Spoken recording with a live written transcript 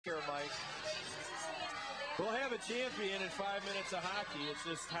Mike. We'll have a champion in 5 minutes of hockey. It's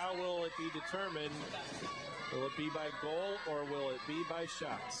just how will it be determined? Will it be by goal or will it be by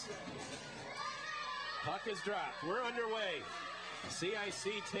shots? Puck is dropped. We're underway.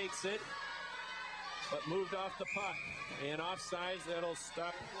 CIC takes it, but moved off the puck. And offsides, that'll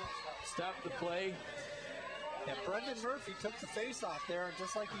stop the play. Yeah, Brendan Murphy took the face-off there,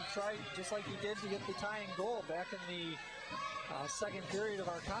 just like he did to get the tying goal back in the second period of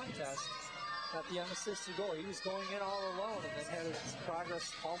our contest at the unassisted goal. He was going in all alone and then had his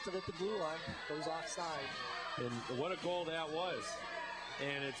progress halted at the blue line, goes offside. And what a goal that was.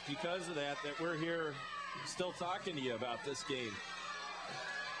 And it's because of that we're here still talking to you about this game.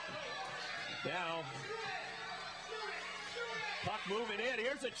 Now, puck moving in.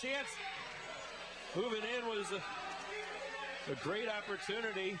 Here's a chance. Moving in was a great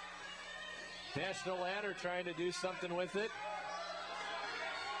opportunity. National Ladder trying to do something with it.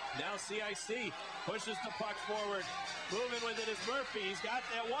 Now CIC pushes the puck forward. Moving with it is Murphy. He's got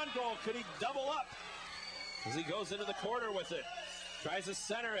that one goal. Could he double up? As he goes into the corner with it. Tries to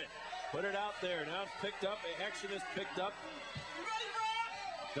center it. Put it out there. Now it's picked up. Action is picked up.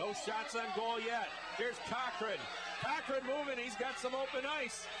 No shots on goal yet. Here's Cochran. Cochran moving. He's got some open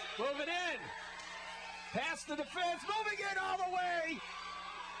ice. Moving in. Past the defense. Moving in all the way.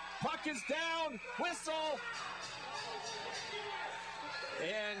 Puck is down. Whistle.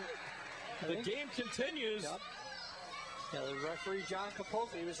 And the game continues. Yep. Yeah, the referee, John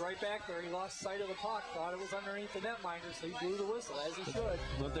Capolfi, he was right back there. He lost sight of the puck, thought it was underneath the netminder, so he blew the whistle, as he should.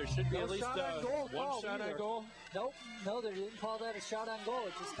 But there should be no at least one shot on goal. Nope, no, they didn't call that a shot on goal.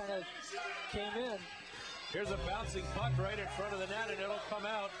 It just kind of came in. Here's a bouncing puck right in front of the net, and it'll come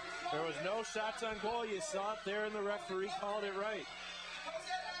out. There was no shots on goal. You saw it there, and the referee called it right.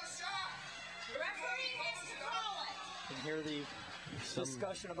 And hear the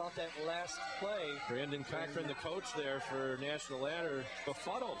discussion about that last play. Brandon Cochran, the coach there for National Ladder,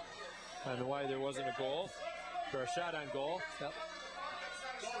 befuddled on why there wasn't a goal, or a shot on goal. Yep.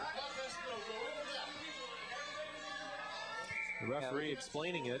 The referee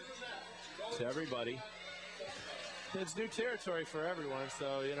explaining it to everybody. It's new territory for everyone,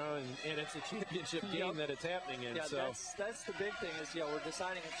 so, you know, and it's a championship game that it's happening in. Yeah, so that's the big thing is, we're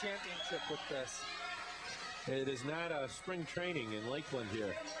deciding a championship with this. It is not a spring training in Lakeland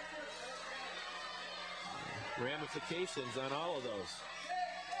here. Ramifications on all of those.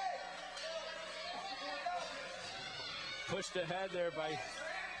 Pushed ahead there by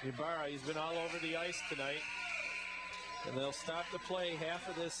Ibarra. He's been all over the ice tonight. And they'll stop the play. Half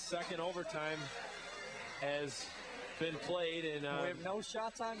of this second overtime has been played. And we have no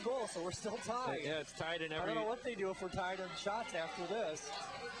shots on goal, so we're still tied. Yeah, it's tied in every... I don't know what they do if we're tied in shots after this.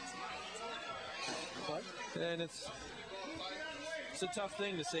 What? And it's a tough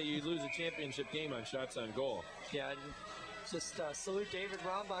thing to say you lose a championship game on shots on goal. Yeah, and just salute David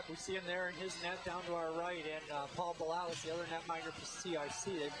Rombach. We see him there in his net down to our right, and Paul Balalis, the other netminder for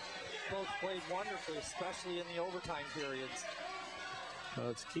CIC. They both played wonderfully, especially in the overtime periods.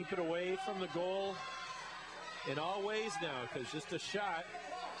 Let's keep it away from the goal in all ways now, because just a shot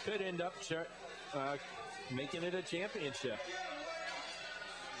could end up making it a championship.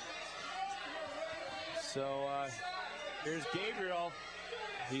 So here's Gabriel.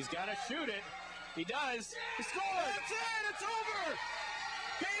 He's got to shoot it. He does. He scored. That's it. It's over.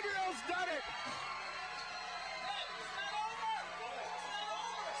 Gabriel's done it.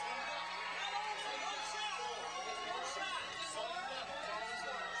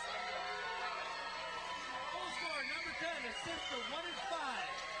 Number 10, assist for 1 and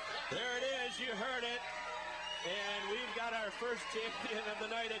 5. There it is. You heard it. And we've got our first champion of the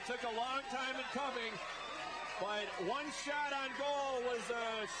night. It took a long time in coming, but one shot on goal was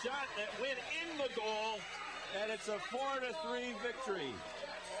a shot that went in the goal, and it's a 4-3 victory.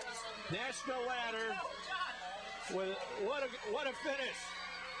 National Ladder with what a finish.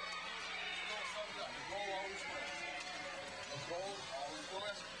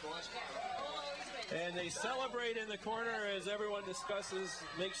 And they celebrate in the corner as everyone discusses,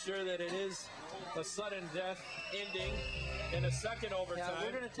 make sure that it is a sudden death ending in a second overtime. Yeah,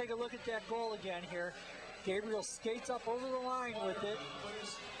 we're going to take a look at that goal again here. Gabriel skates up over the line with it.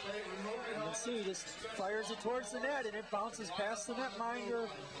 You can see he just fires it towards the net, and it bounces past the netminder,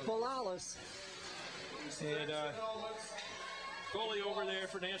 Balalis. And goalie over there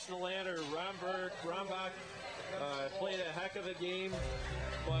for National Ladder, Rombach, played a heck of a game,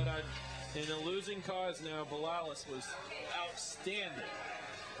 but in a losing cause now, Balalis was outstanding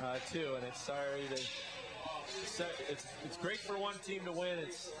too, and it's great for one team to win.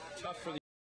 It's tough for the